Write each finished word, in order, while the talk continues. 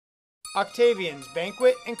Octavians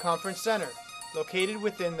Banquet and Conference Center. Located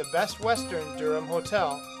within the Best Western Durham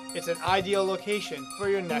Hotel, it's an ideal location for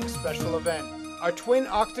your next special event. Our twin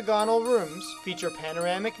octagonal rooms feature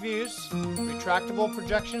panoramic views, retractable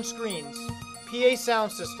projection screens, PA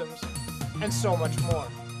sound systems, and so much more.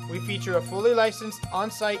 We feature a fully licensed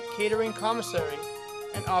on-site catering commissary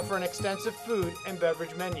and offer an extensive food and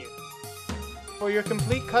beverage menu. For your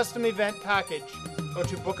complete custom event package or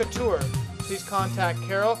to book a tour, please contact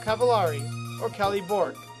Carol Cavallari or Kelly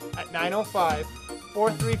Bork at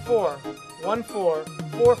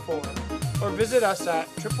 905-434-1444 or visit us at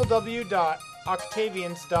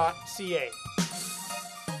www.octavians.ca.